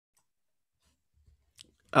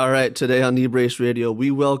All right, today on Knee Brace Radio, we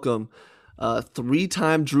welcome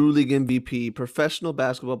three-time Drew League MVP, professional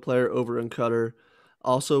basketball player over in Qatar,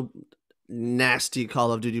 also nasty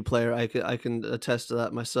Call of Duty player. I can attest to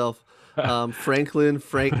that myself.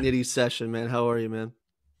 FrankNitty Session, man. How are you, man?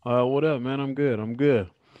 What up, man? I'm good. I'm good.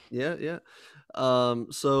 Yeah, yeah.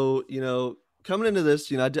 So coming into this,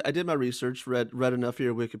 I did my research, read enough of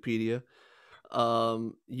your Wikipedia.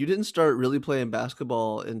 You didn't start really playing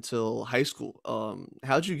basketball until high school.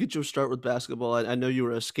 How'd you get your start with basketball? I know you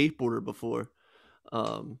were a skateboarder before.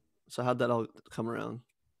 So how'd that all come around?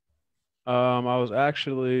 Um, I was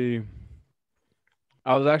actually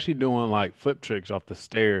I was actually doing like flip tricks off the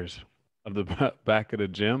stairs of the back of the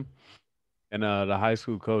gym, and the high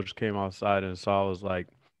school coach came outside and saw I was like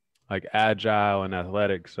agile and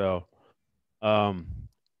athletic. So um,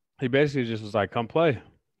 he basically just was like, "Come play,"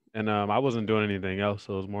 and I wasn't doing anything else,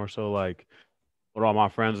 so it was more so like what all my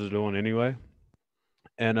friends was doing anyway.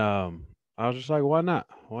 And I was just like, "Why not?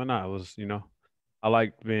 Why not?" It was I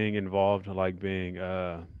like being involved. I like being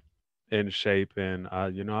in shape, and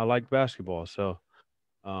I like basketball. So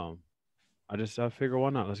um, I figure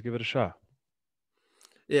why not? Let's give it a shot.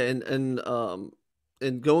 Yeah,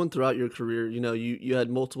 and going throughout your career, you had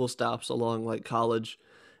multiple stops along like college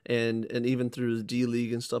and even through the D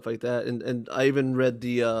League and stuff like that. And I even read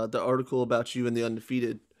the article about you in the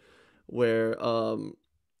Undefeated where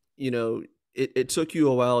you know, it took you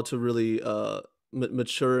a while to really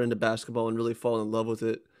mature into basketball and really fall in love with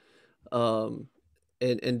it. Um,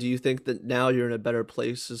 and do you think that now you're in a better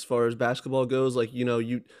place as far as basketball goes? Like,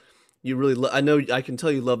 you really I know I can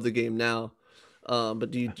tell you love the game now. But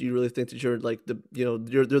do you really think that you're like you're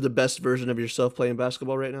the best version of yourself playing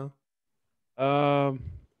basketball right now? Um,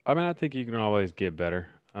 I mean, I think you can always get better.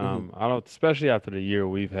 Hmm. I don't, especially after the year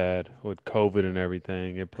we've had with COVID and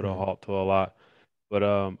everything, it put a Hmm. halt to a lot. But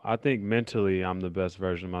I think mentally, I'm the best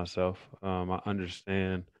version of myself. I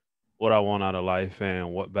understand what I want out of life and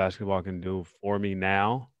what basketball can do for me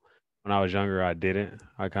now. When I was younger, I didn't.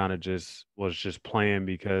 I kind of just was just playing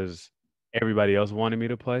because everybody else wanted me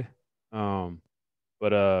to play. Um,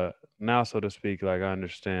 but now, so to speak, like I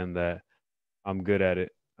understand that I'm good at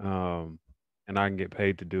it, and I can get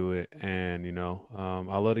paid to do it, and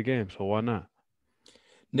I love the game, so why not?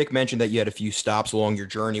 Nick mentioned that you had a few stops along your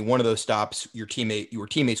journey. One of those stops, you were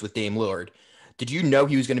teammates with Dame Lillard. Did you know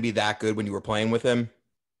he was going to be that good when you were playing with him?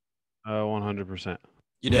 100%.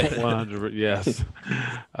 You did. 100, yes.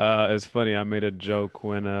 It's funny. I made a joke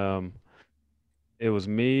when it was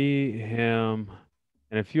me, him,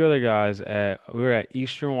 and a few other guys at we were at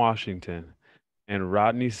Eastern Washington, and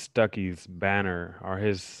Rodney Stuckey's banner or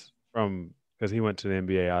his from because he went to the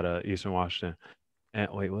NBA out of Eastern Washington. And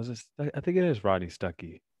wait, was it? I think it is Rodney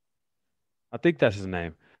Stuckey. I think that's his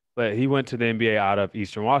name. But he went to the NBA out of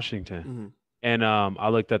Eastern Washington. Hmm. And I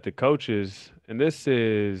looked at the coaches, and this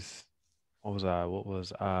is what was I? What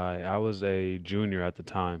was I? I was a junior at the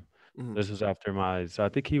time. Hmm. This was after so I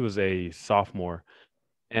think he was a sophomore.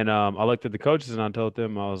 And I looked at the coaches and I told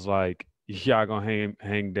them, I was like, y'all gonna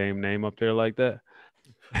hang Dame name up there like that?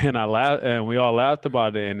 And I laughed, and we all laughed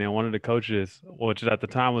about it. And then one of the coaches, which at the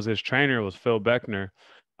time was his trainer, was Phil Beckner,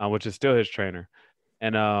 which is still his trainer.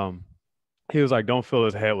 And he was like, "Don't fill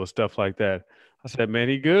his head with stuff like that." I said, "Man,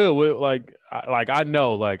 he good with I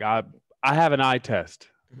know I have an eye test,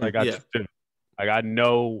 like I Yeah. just do. Like I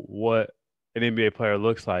know what an NBA player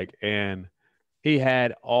looks like, and he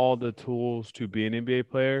had all the tools to be an NBA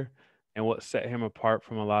player. And what set him apart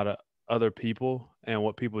from a lot of other people, and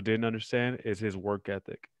what people didn't understand, is his work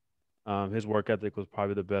ethic. His work ethic was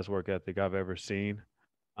probably the best work ethic I've ever seen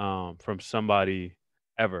from somebody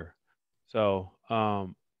ever. So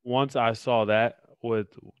once I saw that with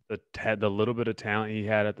the little bit of talent he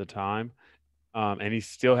had at the time, and he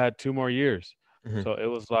still had 2 more years, Mhm. so it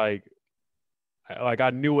was like I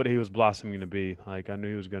knew what he was blossoming to be. Like I knew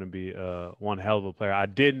he was going to be one hell of a player. I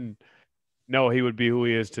didn't know he would be who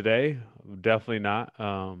he is today. Definitely not.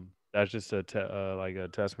 That's just like a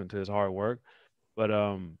testament to his hard work. But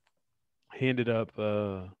he ended up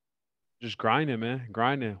just grinding, man,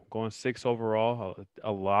 grinding, going six overall.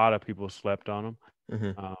 A lot of people slept on him,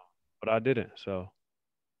 Mhm. uh, but I didn't. So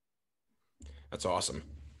That's awesome.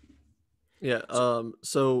 Yeah. So,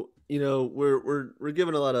 So we're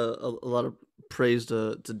giving a lot of praise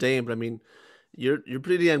to Dame, but I mean, you're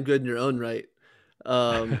pretty damn good in your own right.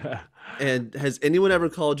 Um, and has anyone ever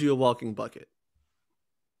called you a walking bucket?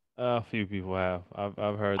 a few people have.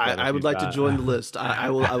 I've heard I, that a I few would like to join the list.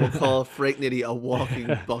 I will call Frank Nitty a walking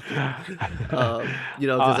bucket.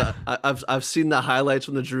 Because uh, I've seen the highlights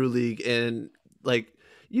from the Drew League, and like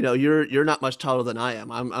you're not much taller than I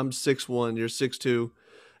am. I'm 6'1", you're 6'2",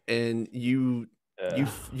 and you you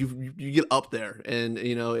Yeah. you get up there, and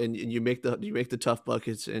and you make the tough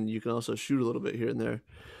buckets, and you can also shoot a little bit here and there.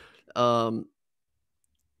 Um,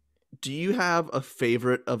 do you have a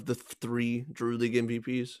favorite of the three Drew League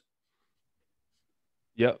MVPs?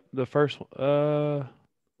 Yep. The first one. I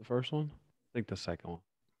think the second one.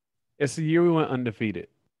 It's the year we went undefeated.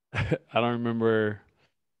 I don't remember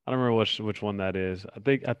which one that is. I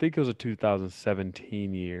think it was a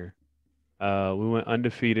 2017 year. We went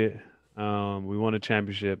undefeated. We won a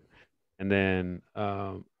championship, and then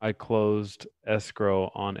I closed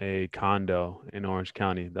escrow on a condo in Orange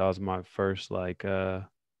County. That was my first like.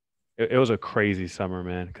 It was a crazy summer,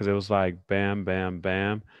 man, because it was like bam, bam,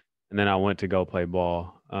 bam, and then I went to go play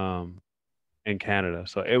ball in Canada.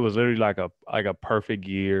 So it was literally like a perfect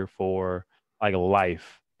year for like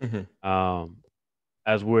life. Mhm. Um,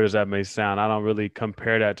 as weird as that may sound, I don't really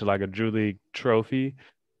compare that to like a Drew League trophy.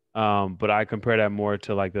 But I compare that more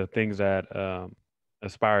to like the things that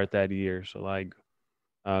aspired that year. So like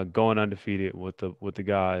going undefeated with the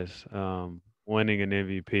guys, winning an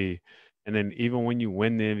MVP, and then even when you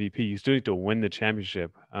win the MVP, you still need to win the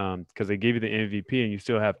championship because they give you the MVP and you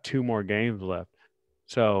still have two more games left.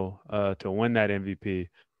 So to win that MVP,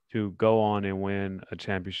 to go on and win a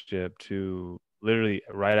championship, to literally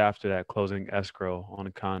right after that closing escrow on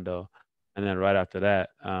a condo, and then right after that,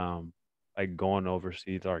 like going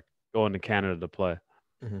overseas or going to Canada to play.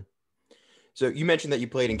 Mhm. So you mentioned that you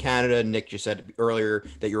played in Canada. Nick just said earlier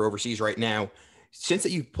that you're overseas right now. Since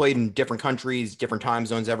that you've played in different countries, different time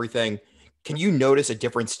zones, everything, can you notice a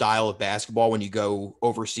different style of basketball when you go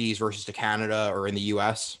overseas versus to Canada or in the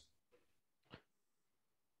US?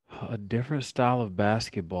 A different style of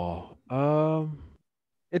basketball.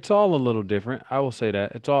 It's all a little different. I will say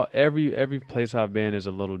that. It's all every place I've been is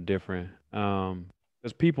a little different.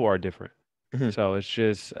 Because people are different. Mhm. So it's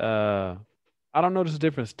just I don't notice a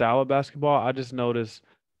different style of basketball. I just notice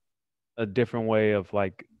a different way of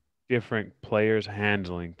like different players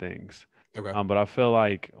handling things. Okay. But I feel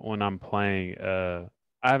like when I'm playing,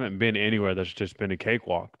 I haven't been anywhere that's just been a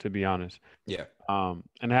cakewalk, to be honest. Yeah.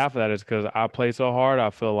 And half of that is because I play so hard. I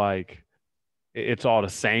feel like it's all the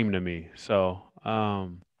same to me. So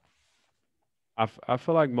I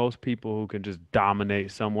feel like most people who can just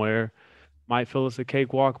dominate somewhere might feel it's a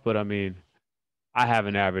cakewalk, but I mean, I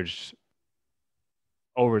haven't averaged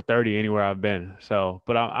over 30 anywhere I've been. So,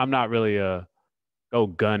 but I'm not really a go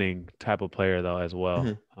gunning type of player though as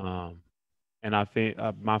well. Mhm. And I think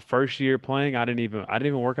my first year playing, I didn't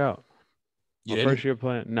even work out. You My didn't? first year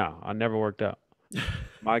playing, no, I never worked out.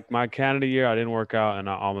 My Canada year, I didn't work out, and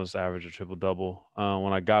I almost averaged a triple double.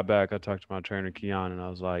 When I got back, I talked to my trainer Keon, and I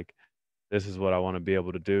was like, "This is what I want to be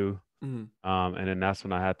able to do." Mhm. And then that's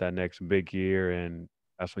when I had that next big year, and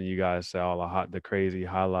that's when you guys saw all the crazy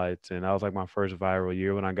highlights, and that was like my first viral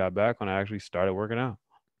year when I got back when I actually started working out.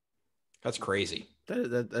 That's crazy.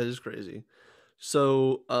 That is crazy.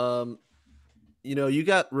 So, you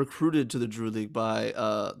got recruited to the Drew League by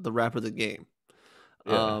the rapper The Game.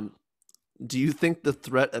 Yeah. Um, do you think the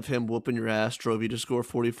threat of him whooping your ass drove you to score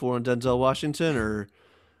 44 on Denzel Washington, or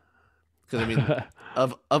because I mean,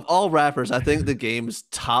 of all rappers, I think The Game is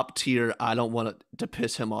top tier. I don't want to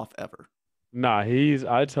piss him off ever. Nah,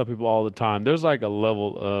 I tell people all the time, there's like a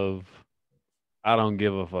level of I don't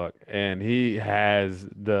give a fuck. And he has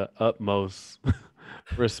the utmost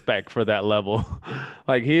respect for that level.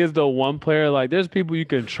 Like he is the one player, like there's people you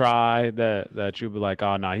can try that you'll be like,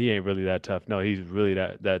 oh no, he ain't really that tough. No, he's really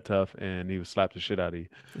that tough and he would slap the shit out of you.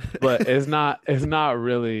 But it's not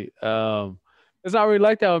really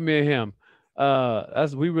like that with me and him.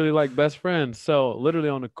 That's we really like best friends. So literally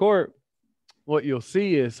on the court, what you'll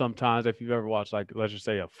see is sometimes if you've ever watched like let's just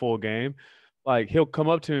say a full game, like he'll come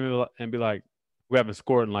up to me and be like, "We haven't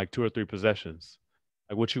scored in like two or three possessions.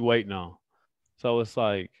 Like what you waiting on?" So it's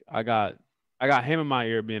like I got him in my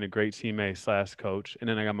ear being a great teammate slash coach, and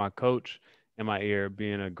then I got my coach in my ear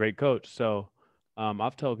being a great coach. So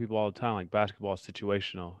I've told people all the time like basketball is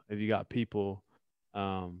situational. If you got people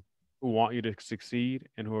um, who want you to succeed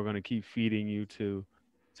and who are going to keep feeding you to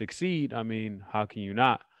succeed, I mean, how can you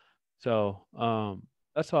not? So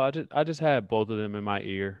that's all. I just had both of them in my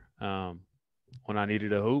ear when I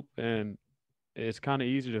needed a hoop, and it's kind of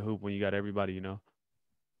easy to hoop when you got everybody,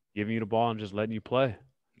 giving you the ball and just letting you play.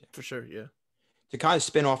 For sure, yeah. To kind of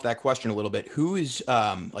spin off that question a little bit, who is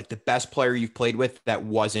like the best player you've played with that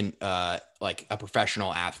wasn't like a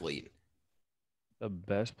professional athlete? The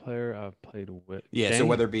best player I've played with, Yeah, so Dame.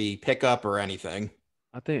 whether it be pickup or anything.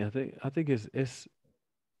 I think it's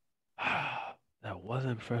that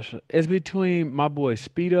wasn't fresh. It's between my boy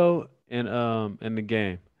Speedo and the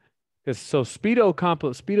game. Because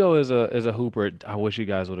Speedo is a hooper. I wish you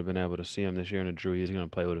guys would have been able to see him this year in the Drew. He's going to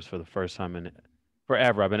play with us for the first time in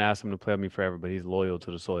forever. I've been asking him to play with me forever, but he's loyal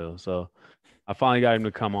to the soil. So I finally got him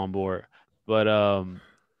to come on board. But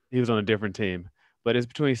he was on a different team. But it's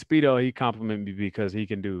between Speedo. He complimented me because he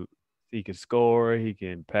can score, he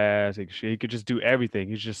can pass, he can shoot, he could just do everything.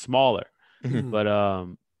 He's just smaller. Mhm. Mhm. But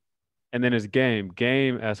and then his game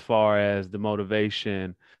as far as the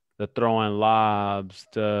motivation, the throwing lobs,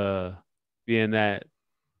 the being that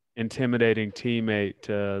intimidating teammate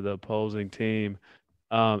to the opposing team.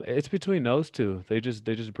 It's between those two. They just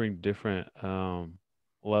bring different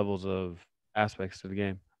levels of aspects to the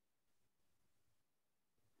game.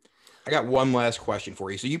 I got one last question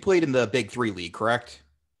for you. So you played in the Big Three League, correct?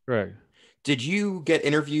 Correct. Did you get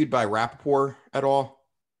interviewed by Rappaport at all?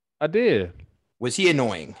 I did. Was he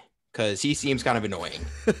annoying? Because he seems kind of annoying.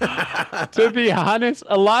 To be honest,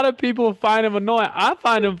 a lot of people find him annoying. I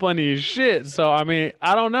find him funny as shit. So I mean,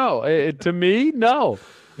 I don't know. To me, no.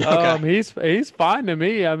 Okay. He's fine to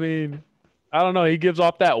me. I mean, I don't know. He gives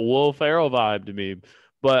off that Will Ferrell vibe to me.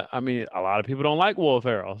 But I mean, a lot of people don't like Will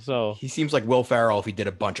Ferrell. So He seems like Will Ferrell if he did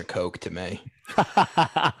a bunch of coke to me.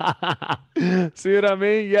 see what I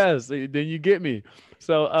mean? Yes. Then you get me.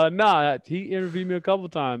 So nah, he interviewed me a couple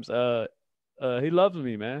times. He loves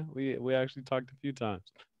me, man. We actually talked a few times.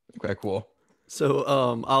 Okay, cool. So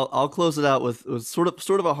I'll close it out with sort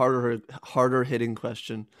of a harder hitting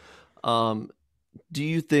question. Um, do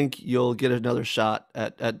you think you'll get another shot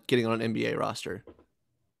at getting on an NBA roster?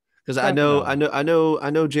 Because I Heck know I no. know I know I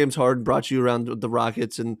know James Harden brought you around the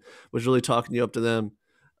Rockets and was really talking you up to them.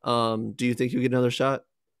 Do you think you'll get another shot?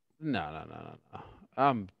 No.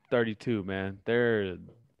 I'm 32, man. They're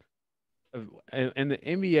in the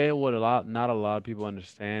NBA. What not a lot of people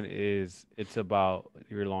understand is it's about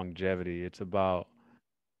your longevity. It's about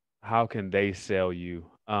how can they sell you.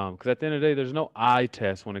 Because at the end of the day, there's no eye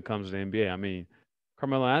test when it comes to the NBA. I mean,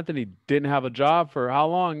 Carmelo Anthony didn't have a job for how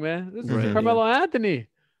long, man? This is Right. Mhm. Yeah. Carmelo Anthony.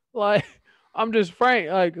 Like, I'm just frank.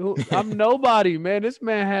 Like, I'm nobody, man. This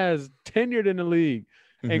man has tenured in the league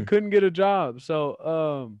and Mhm. couldn't get a job.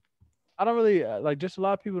 So, I don't really like. Just a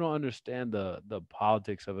lot of people don't understand the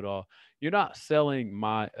politics of it all. You're not selling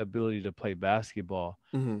my ability to play basketball.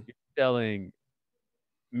 Hmm. You're selling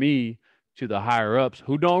me to the higher ups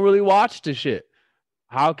who don't really watch the shit.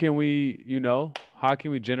 How can we, how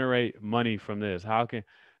can we generate money from this? How can,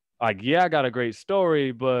 like, yeah, I got a great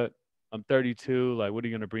story, but I'm 32. Like, what are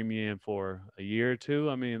you going to bring me in for a year or two?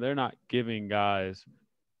 I mean, they're not giving guys,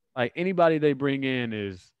 like, anybody they bring in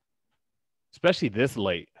is, especially this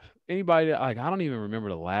late. Anybody that, like, I don't even remember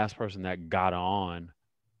the last person that got on,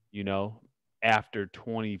 you know, after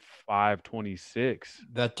 25, 26.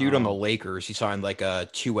 That dude on the Lakers, he signed like a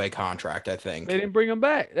two-way contract, I They think. didn't bring him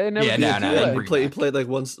back. They never Yeah, did no, a no, two they Yeah, didn't way. bring him he back. played like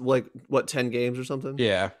once, like what, 10 games or something.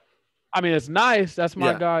 Yeah. I mean, it's nice. That's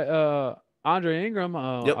my Yeah. guy, Andre Ingram.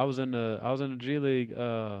 Yep. I was in the G League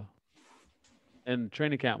in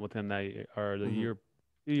training camp with him that year, or the Hmm. year,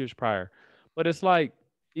 2 years prior. But it's like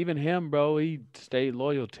even him, bro. He stayed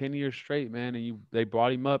loyal 10 years straight, man. And they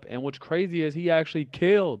brought him up. And what's crazy is he actually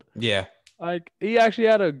killed. Yeah. Like he actually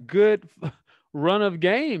had a good run of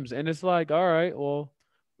games. And it's like, all right, well,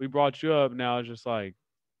 we brought you up. Now it's just like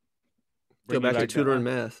Go bring you back to back tutor and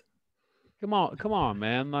down. math. Come on,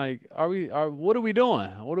 man. Like, what are we doing?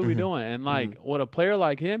 What are we Mhm. doing? And Hmm. like, what a player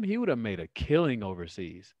like him, he would have made a killing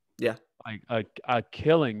overseas. Yeah. Like a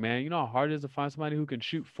killing, man. You know how hard it is to find somebody who can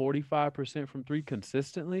shoot 45% from three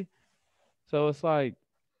consistently? So it's like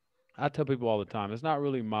I tell people all the time, it's not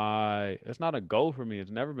a goal for me.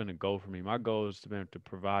 It's never been a goal for me. My goal is to be able to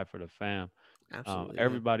provide for the fam. Absolutely. Yeah.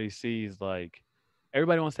 Everybody sees like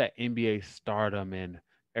everybody wants that NBA stardom and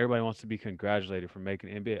everybody wants to be congratulated for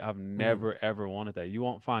making NBA. I've Hmm. never ever wanted that. You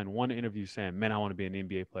won't find one interview saying, "Man, I want to be an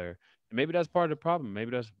NBA player." And maybe that's part of the problem.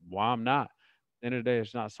 Maybe that's why I'm not. At the end of the day,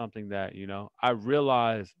 it's not something that I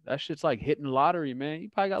realize that shit's like hitting the lottery, man. You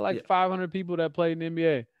probably got like Yeah. 500 people that played in the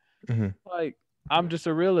NBA. Mhm. Like, I'm just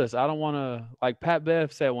a realist. I don't want to, like Pat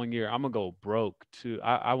Bev said one year, I'm going to go broke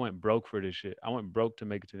I went broke for this shit. I went broke to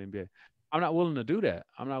make it to the NBA. I'm not willing to do that.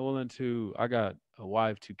 I'm not willing to, I got a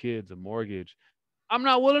wife, 2 kids, a mortgage. I'm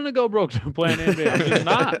not willing to go broke to play in the NBA. I'm just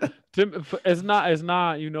not. It's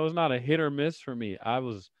not a hit or miss for me. I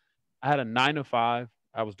had a 9 to 5.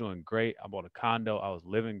 I was doing great. I bought a condo. I was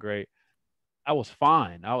living great. I was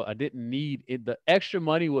fine. I didn't need it. The extra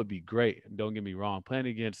money would be great. Don't get me wrong. Playing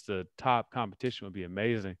against the top competition would be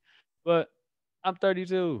amazing. But I'm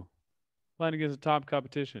 32. Playing against the top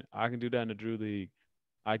competition. I can do that in the Drew League.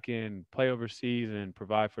 I can play overseas and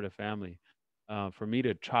provide for the family. For me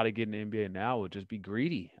to try to get in the NBA now would just be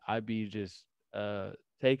greedy. I'd be just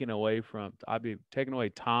I'd be taking away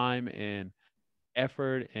time and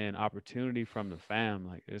effort and opportunity from the fam.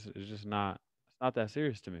 Like it's just not it's not that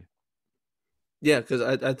serious to me. Yeah, because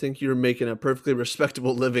I think you're making a perfectly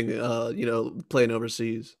respectable living, playing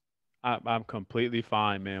overseas. I'm completely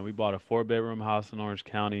fine, man. We bought a 4-bedroom house in Orange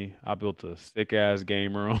County. I built a sick ass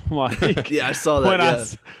game room. Like Yeah, I saw that. when I Yeah.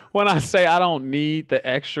 s- when I say I don't need the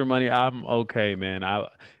extra money, I'm okay, man. I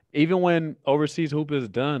even when overseas hoop is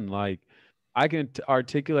done, like I can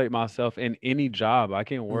articulate myself in any job. I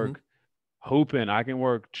can Hmm. work hooping, I can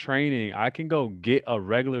work training, I can go get a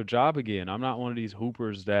regular job again. I'm not one of these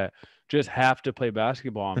hoopers that just have to play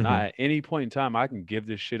basketball. I'm not Mhm. at any point in time I can give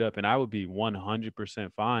this shit up and I would be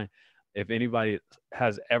 100% fine. If anybody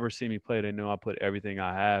has ever seen me play, they know I put everything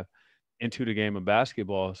I have into the game of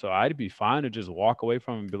basketball. So I'd be fine to just walk away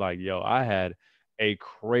from it and be like, yo, I had a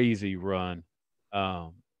crazy run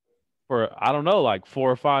um, for, I don't know, like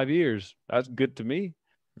 4 or 5 years. That's good to me.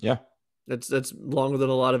 Yeah. That's longer than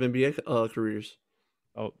a lot of NBA careers.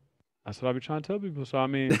 Oh, that's what I be trying to tell people. So I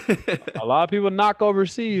mean, a lot of people knock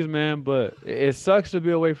overseas, man, but it sucks to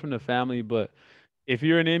be away from the family. But if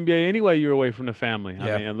you're in the NBA anyway, you're away from the family. I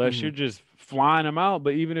Yeah. mean, unless you're Hmm. just flying them out.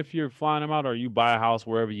 But even if you're flying them out or you buy a house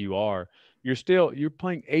wherever you are, you're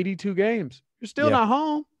playing 82 games. You're still Yeah. not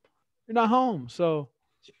home. You're not home. So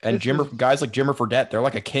And it's just, guys like Jimmer Fredette, they're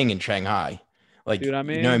like a king in Shanghai. see Like, what I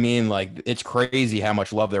you know what I mean? mean? Like, it's crazy how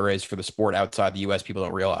much love there is for the sport outside the US people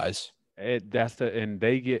don't realize. And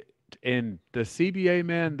they get in the CBA,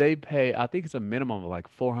 man. They pay. I think it's a minimum of like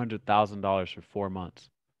 $400,000 for 4 months.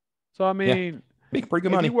 So I Yeah. mean, Make pretty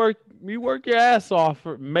good if money. you work your ass off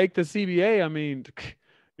for make the CBA, I mean,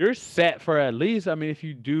 you're set for at least. I mean, if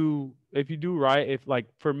you do right, if like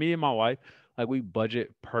for me and my wife, like we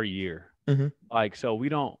budget per year, Hmm. like so we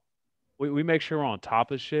make sure we're on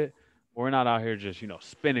top of shit. We're not out here just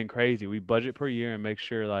spending crazy. We budget per year and make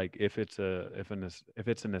sure like if it's a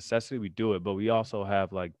necessity, we do it. But we also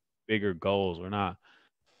have like bigger goals. We're not,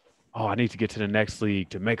 oh, I need to get to the next league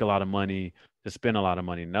to make a lot of money, to spend a lot of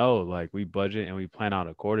money. No, like we budget and we plan out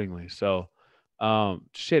accordingly. So,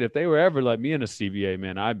 shit, if they were ever like me in a CBA,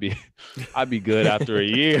 man, I'd be good after a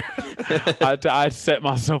year. I'd set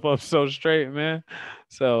myself up so straight, man.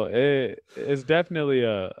 So it's definitely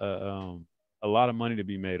a lot of money to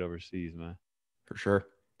be made overseas, man. For sure.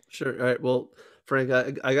 Sure. All right. Well, Frank,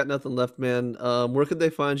 I got nothing left, man. Where could they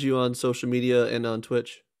find you on social media and on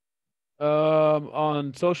Twitch?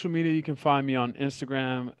 On social media, you can find me on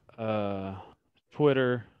Instagram,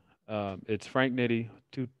 Twitter. It's FrankNitty,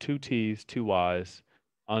 two T's, two Y's.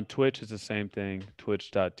 On Twitch, it's the same thing.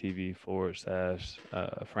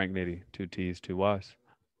 Twitch.tv/FrankNitty, two T's, two Y's.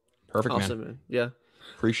 Perfect, man. Awesome, man. Yeah. Uh,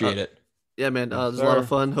 Appreciate it. yeah, man. Yes, This is a lot of sir.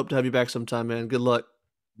 fun. Hope to have you back sometime, man. Good luck.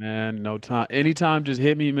 Man, no time. Anytime, just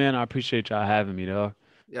hit me, man. I appreciate y'all having me, dog.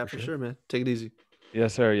 Yeah, For for sure. sure, man. Take it easy.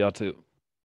 Yes, sir. Y'all too.